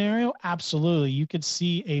those scenario, absolutely. You could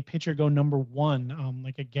see a pitcher go number 1,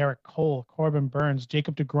 like a Garrett Cole, Corbin Burns,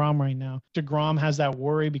 Jacob deGrom right now. deGrom has that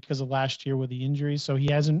worry because of last year with the injuries. So he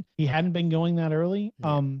hadn't been going that early.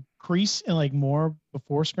 Crease and like more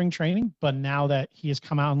before spring training, but now that he has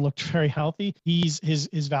come out and looked very healthy,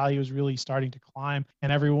 his value is really starting to climb.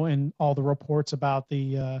 And all the reports about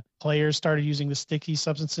the players started using the sticky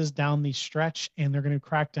substances down the stretch, and they're going to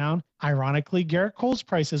crack down. Ironically, Garrett Cole's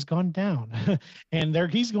price has gone down, and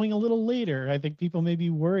he's going a little later. I think people may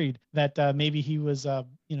be worried that maybe he was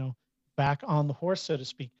back on the horse, so to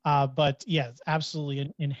speak. But yeah,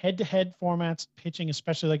 absolutely. In head-to-head formats, pitching,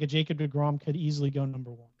 especially like a Jacob deGrom, could easily go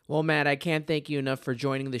number 1. Well, Matt, I can't thank you enough for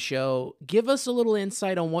joining the show. Give us a little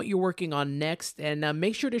insight on what you're working on next, and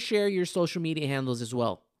make sure to share your social media handles as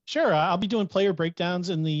well. Sure. I'll be doing player breakdowns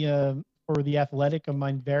for The Athletic.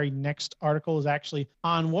 My very next article is actually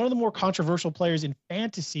on one of the more controversial players in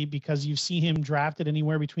fantasy because you've seen him drafted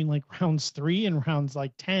anywhere between like rounds 3 and rounds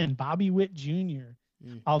like 10, Bobby Witt Jr.,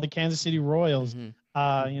 all the Kansas City Royals. He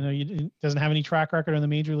doesn't have any track record in the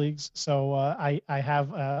major leagues. So I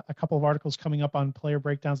have a couple of articles coming up on player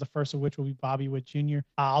breakdowns, the first of which will be Bobby Witt Jr.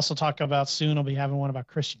 I'll also talk about soon. I'll be having one about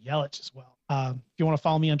Christian Yelich as well. If you want to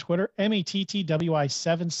follow me on Twitter,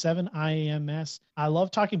 MATTWI77IAMS. I love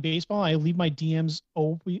talking baseball. I leave my DMs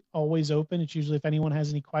always open. It's usually if anyone has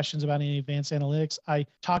any questions about any advanced analytics I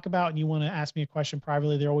talk about and you want to ask me a question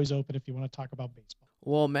privately, they're always open if you want to talk about baseball.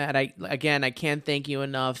 Well, Matt, I can't thank you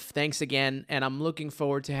enough. Thanks again, and I'm looking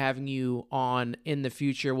forward to having you on in the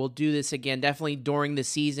future. We'll do this again, definitely during the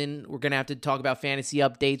season. We're going to have to talk about fantasy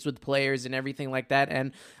updates with players and everything like that,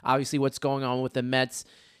 and obviously what's going on with the Mets.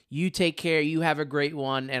 You take care. You have a great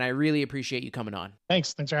one, and I really appreciate you coming on.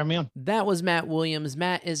 Thanks for having me on. That was Matt Williams.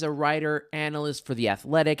 Matt is a writer, analyst for The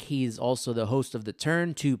Athletic. He's also the host of the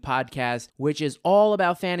Turn 2 podcast, which is all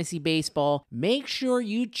about fantasy baseball. Make sure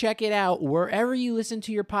you check it out wherever you listen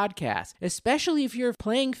to your podcast, especially if you're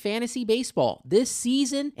playing fantasy baseball this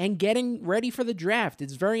season and getting ready for the draft.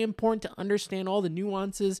 It's very important to understand all the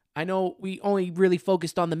nuances. I know we only really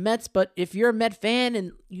focused on the Mets, but if you're a Met fan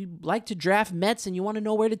and you like to draft Mets and you want to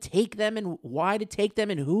know where to take them and why to take them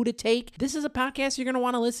and who to take, this is a podcast you're going to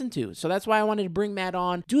want to listen to. So that's why I wanted to bring Matt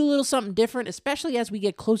on, do a little something different, especially as we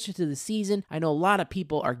get closer to the season. I know a lot of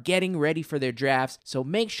people are getting ready for their drafts, so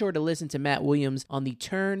make sure to listen to Matt Williams on the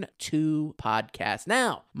Turn 2 podcast.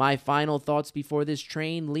 Now, my final thoughts before this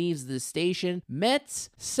train leaves the station.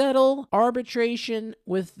 Mets settle arbitration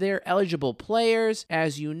with their eligible players.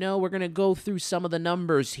 As you know, we're going to go through some of the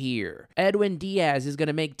numbers here. Edwin Diaz is going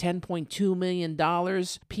to make $10.2 million.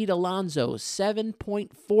 Pete Alonso,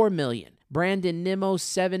 $7.4 million. Brandon Nimmo,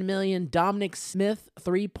 $7 million. Dominic Smith,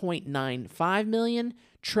 $3.95 million.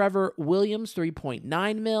 Trevor Williams,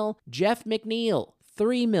 $3.9 million. Jeff McNeil,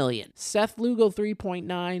 $3 million. Seth Lugo, $3.9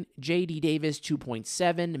 million. J.D. Davis,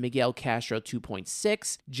 $2.7 million. Miguel Castro, $2.6 million.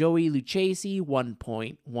 Joey Lucchesi,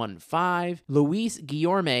 $1.15 million. Luis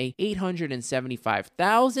Guillorme,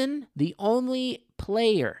 $875,000. The only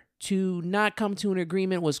player to not come to an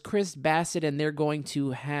agreement was Chris Bassett, and they're going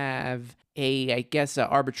to have I guess, a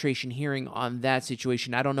arbitration hearing on that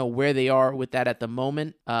situation. I don't know where they are with that at the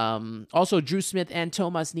moment. Also, Drew Smith and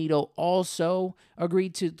Tomas Nido also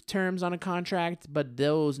agreed to terms on a contract, but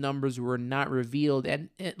those numbers were not revealed. And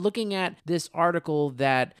looking at this article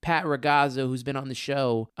that Pat Ragazza, who's been on the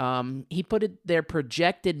show, he put their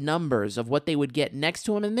projected numbers of what they would get next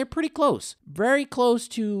to him, and they're pretty close. Very close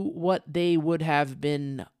to what they would have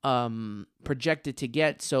been projected to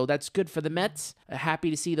get, so that's good for the Mets. Happy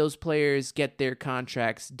to see those players get their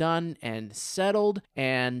contracts done and settled.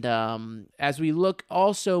 And as we look,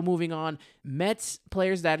 also moving on, Mets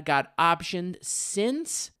players that got optioned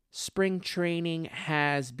since spring training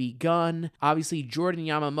has begun. Obviously, Jordan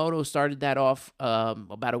Yamamoto started that off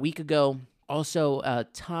about a week ago. Also,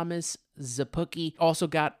 Thomas Szapucki also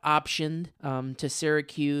got optioned to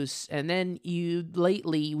Syracuse. And then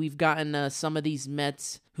lately, we've gotten some of these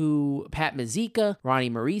Mets who, Pat Mazeika, Ronnie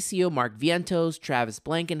Mauricio, Mark Vientos, Travis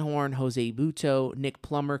Blankenhorn, Jose Butto, Nick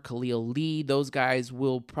Plummer, Khalil Lee. Those guys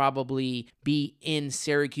will probably be in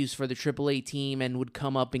Syracuse for the AAA team and would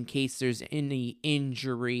come up in case there's any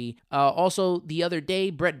injury. Also, the other day,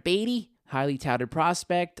 Brett Beatty, highly touted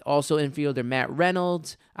prospect, also infielder Matt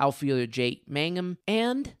Reynolds, outfielder Jake Mangum,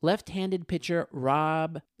 and left-handed pitcher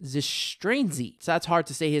Rob Zastranzi. So that's hard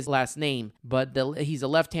to say his last name, but he's a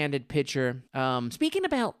left-handed pitcher. Speaking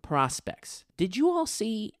about prospects, did you all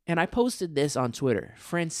see, and I posted this on Twitter,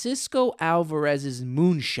 Francisco Alvarez's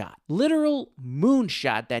moonshot, literal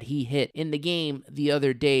moonshot that he hit in the game the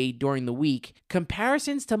other day during the week,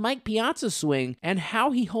 comparisons to Mike Piazza's swing and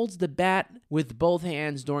how he holds the bat with both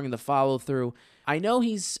hands during the follow-through. I know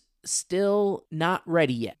he's still not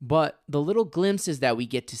ready yet, but the little glimpses that we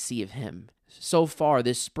get to see of him so far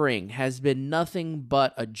this spring has been nothing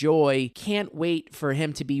but a joy. Can't wait for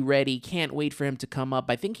him to be ready. Can't wait for him to come up.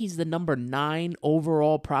 I think he's the number 9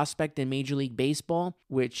 overall prospect in Major League Baseball,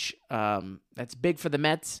 which that's big for the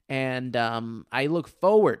Mets. And I look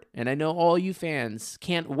forward, and I know all you fans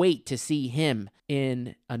can't wait to see him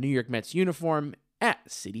in a New York Mets uniform at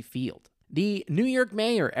Citi Field. The New York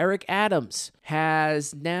mayor, Eric Adams,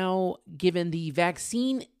 has now given the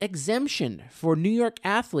vaccine exemption for New York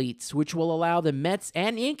athletes, which will allow the Mets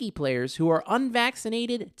and Yankee players who are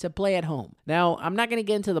unvaccinated to play at home. Now, I'm not going to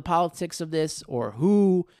get into the politics of this or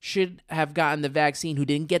who should have gotten the vaccine, who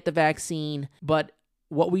didn't get the vaccine, but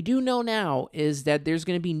what we do know now is that there's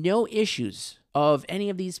going to be no issues of any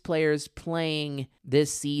of these players playing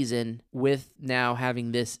this season with now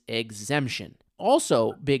having this exemption.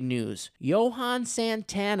 Also, big news, Johan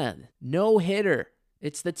Santana, no-hitter.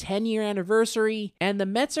 It's the 10-year anniversary, and the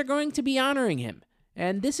Mets are going to be honoring him.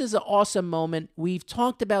 And this is an awesome moment. We've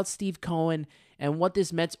talked about Steve Cohen and what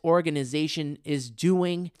this Mets organization is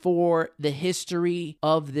doing for the history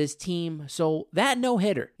of this team. So that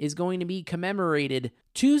no-hitter is going to be commemorated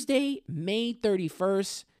Tuesday, May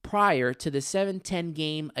 31st, prior to the 7-10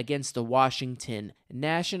 game against the Washington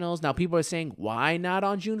Nationals. Now, people are saying, why not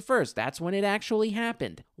on June 1st? That's when it actually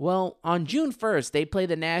happened. Well, on June 1st, they play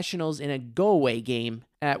the Nationals in a go-away game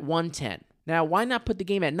at 1:10. Now, why not put the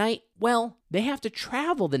game at night? Well, they have to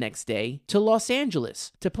travel the next day to Los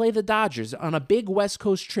Angeles to play the Dodgers on a big West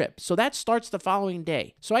Coast trip. So that starts the following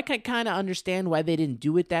day. So I can kind of understand why they didn't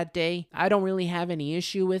do it that day. I don't really have any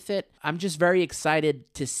issue with it. I'm just very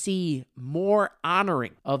excited to see more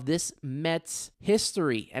honoring of this Mets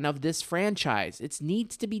history and of this franchise. It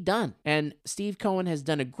needs to be done. And Steve Cohen has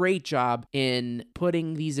done a great job in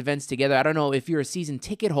putting these events together. I don't know if you're a season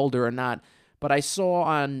ticket holder or not, but I saw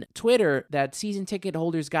on Twitter that season ticket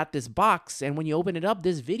holders got this box, and when you open it up,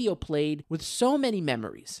 this video played with so many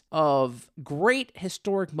memories of great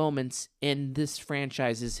historic moments in this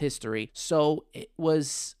franchise's history. So it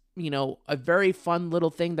was, a very fun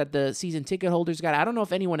little thing that the season ticket holders got. I don't know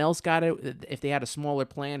if anyone else got it, if they had a smaller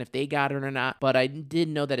plan, if they got it or not, but I did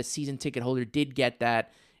know that a season ticket holder did get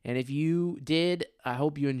that. And if you did, I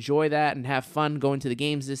hope you enjoy that and have fun going to the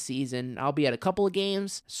games this season. I'll be at a couple of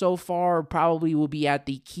games so far. Probably will be at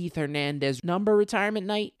the Keith Hernandez number retirement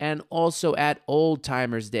night and also at Old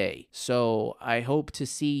Timers Day. So I hope to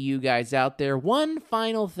see you guys out there. One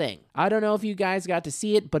final thing. I don't know if you guys got to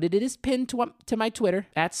see it, but it is pinned to my Twitter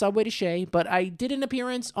at Subway to Shea. But I did an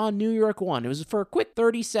appearance on New York One. It was for a quick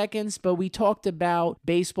 30 seconds, but we talked about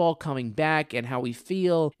baseball coming back and how we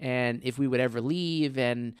feel and if we would ever leave.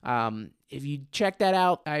 And if you check that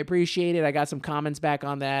out, I appreciate it. I got some comments back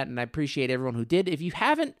on that, and I appreciate everyone who did. If you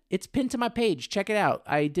haven't, it's pinned to my page. Check it out.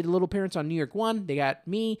 I did a little appearance on New York One. They got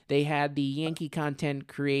me. They had the Yankee content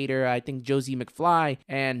creator, I think Josie McFly,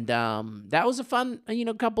 and that was a fun,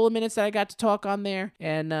 couple of minutes that I got to talk on there,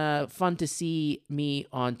 and fun to see me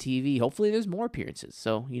on TV. Hopefully there's more appearances,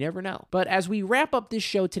 so you never know. But as we wrap up this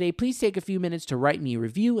show today, please take a few minutes to write me a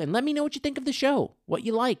review and let me know what you think of the show, what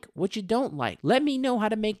you like, what you don't like. Let me know how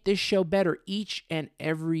to make this show better each and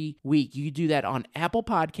every week. You can do that on Apple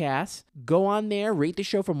Podcasts. Go on there, rate the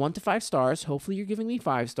show from 1 to 5 stars. Hopefully you're giving me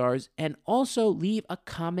 5 stars. And also leave a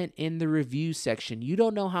comment in the review section. You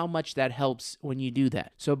don't know how much that helps when you do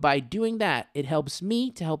that. So by doing that, it helps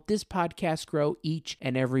me to help this podcast grow each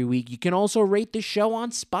and every week. You can also rate the show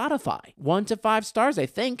on Spotify. 1 to 5 stars, I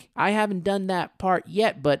think. I haven't done that part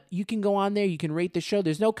yet, but you can go on there. You can rate the show.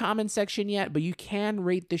 There's no comment section yet, but you can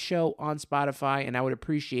rate the show on Spotify, and I would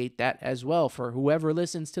appreciate that as well for whoever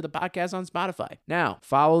listens to the podcast on Spotify. Now,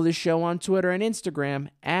 follow the show on Twitter and Instagram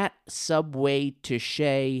at Subway to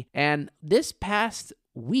Shay. And this past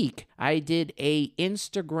week, I did a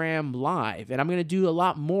Instagram live, and I'm going to do a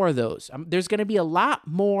lot more of those. There's going to be a lot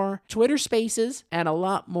more Twitter Spaces and a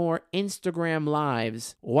lot more Instagram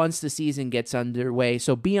lives once the season gets underway,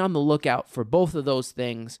 so be on the lookout for both of those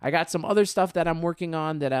things. I got some other stuff that I'm working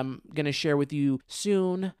on that I'm going to share with you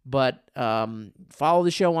soon, but follow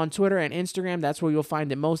the show on Twitter and Instagram. That's where you'll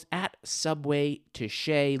find it most, at Subway to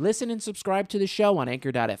Shay. Listen and subscribe to the show on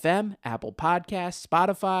Anchor.fm, Apple Podcasts,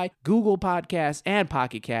 Spotify, Google Podcasts, and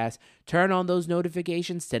Pocket Cast. Turn on those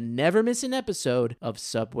notifications to never miss an episode of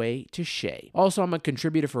Subway to Shay. Also, I'm a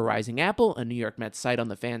contributor for Rising Apple, a New York Mets site on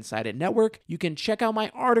the Fansided Network. You can check out my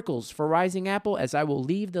articles for Rising Apple, as I will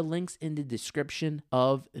leave the links in the description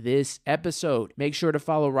of this episode. Make sure to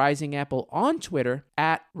follow Rising Apple on Twitter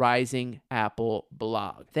at Rising Apple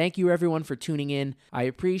Blog. Thank you, everyone, for tuning in. I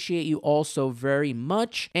appreciate you all so very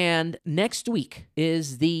much. And next week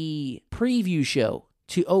is the preview show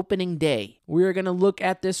to opening day. We are going to look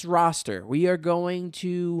at this roster. We are going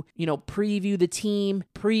to, preview the team,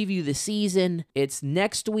 preview the season. It's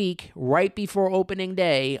next week, right before opening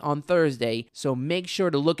day on Thursday. So make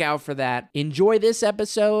sure to look out for that. Enjoy this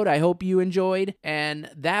episode. I hope you enjoyed,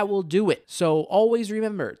 and that will do it. So always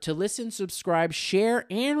remember to listen, subscribe, share,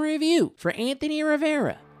 and review. For Anthony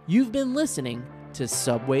Rivera, you've been listening to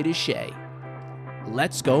Subway to Shay.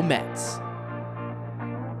 Let's go Mets.